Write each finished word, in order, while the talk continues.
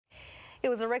It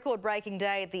was a record-breaking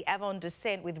day at the Avon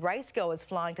descent with racegoers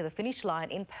flying to the finish line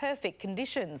in perfect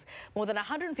conditions. More than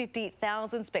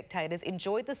 150,000 spectators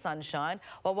enjoyed the sunshine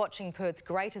while watching Perth's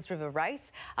greatest river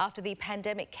race after the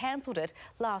pandemic cancelled it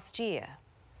last year.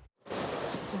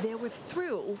 There were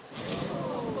thrills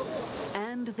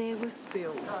and there were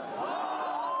spills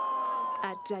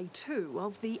at day 2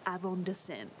 of the Avon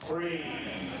descent. 3,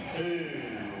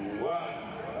 2, 1.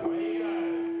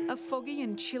 A foggy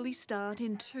and chilly start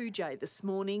in 2J this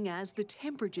morning as the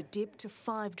temperature dipped to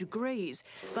 5 degrees.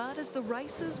 But as the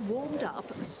races warmed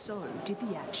up, so did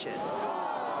the action.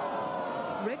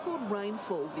 Record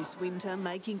rainfall this winter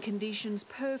making conditions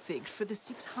perfect for the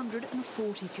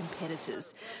 640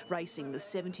 competitors, racing the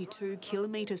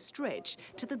 72-kilometre stretch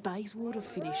to the Bayswater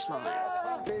finish line.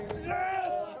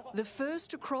 The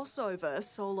first to cross over,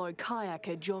 solo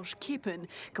kayaker Josh Kippin,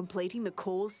 completing the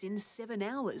course in 7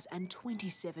 hours and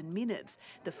 27 minutes,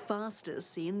 the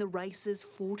fastest in the race's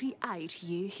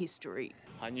 48-year history.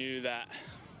 I knew that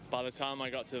by the time I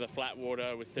got to the flat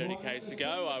water with 30 k's to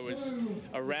go, I was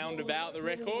around about the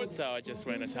record, so I just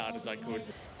went as hard as I could.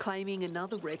 Claiming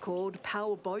another record,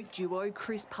 powerboat duo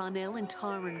Chris Parnell and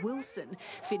Tyron Wilson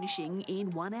finishing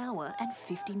in 1 hour and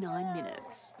 59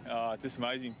 minutes. Just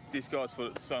amazing. This guy's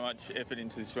put so much effort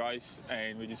into this race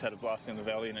and we just had a blast in the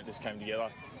valley and it just came together.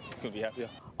 Couldn't be happier.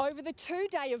 Over the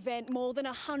 2-day event, more than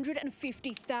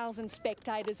 150,000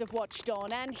 spectators have watched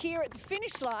on, and here at the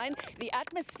finish line, the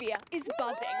atmosphere is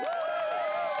buzzing.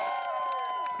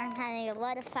 I'm having a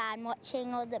lot of fun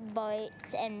watching all the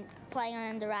boats and playing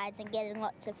on the rides and getting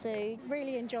lots of food.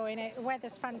 Really enjoying it. The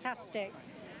weather's fantastic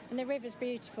and the river's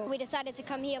beautiful. We decided to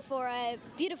come here for a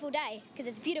beautiful day because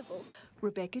it's beautiful.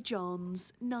 Rebecca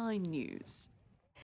Johns, 9 News.